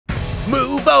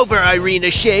Move over, Irina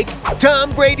Shayk.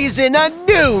 Tom Brady's in a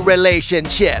new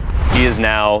relationship. He is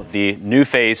now the new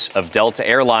face of Delta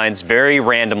Airlines, very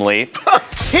randomly.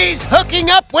 He's hooking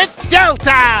up with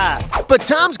Delta! But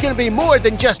Tom's gonna be more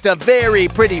than just a very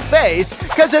pretty face,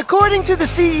 because according to the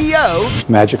CEO,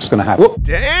 magic's gonna happen.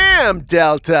 Damn,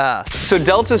 Delta! So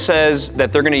Delta says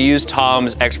that they're going to use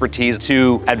Tom's expertise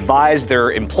to advise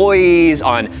their employees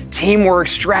on teamwork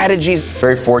strategies.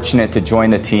 Very fortunate to join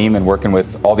the team and working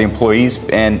with all the employees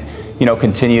and, you know,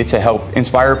 continue to help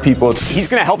inspire people. He's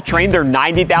going to help train their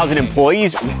 90,000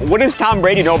 employees. What does Tom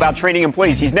Brady know about training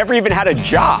employees? He's never even had a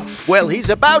job. Well, he's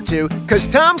about to, because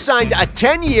Tom signed a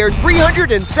 10-year,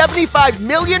 $375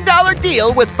 million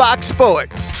deal with Fox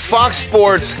Sports. Fox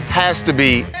Sports has to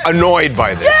be annoyed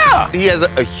by this. Yeah. He has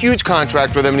a huge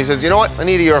contract with them, and he says, you know what, I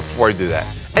need a year off before I do that.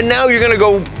 And now you're gonna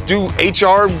go do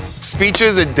HR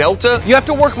speeches at Delta? You have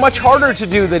to work much harder to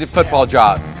do the football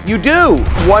job. You do.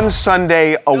 One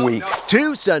Sunday a week.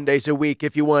 2 Sundays a week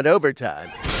if you want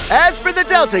overtime. As for the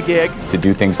Delta gig, To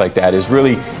do things like that is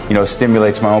really, you know,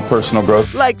 stimulates my own personal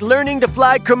growth. like learning to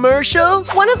fly commercial,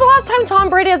 When is the last time Tom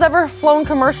Brady has ever flown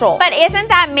commercial? But isn't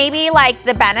that maybe like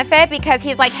the benefit? Because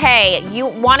he's like, hey, you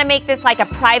want to make this like a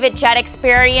private jet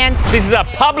experience? This is a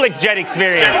public jet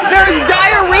experience. There's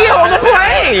diarrhea on the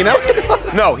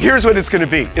plane. No, here's what it's gonna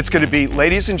be. It's gonna be,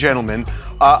 ladies and gentlemen,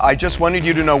 I just wanted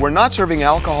you to know we're not serving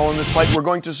alcohol in this flight. We're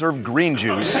going to serve green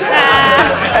juice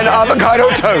and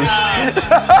avocado toast.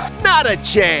 not a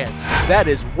chance. That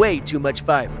is way too much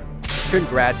fiber.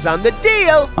 Congrats on the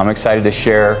deal. I'm excited to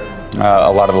share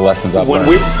a lot of the lessons I've learned.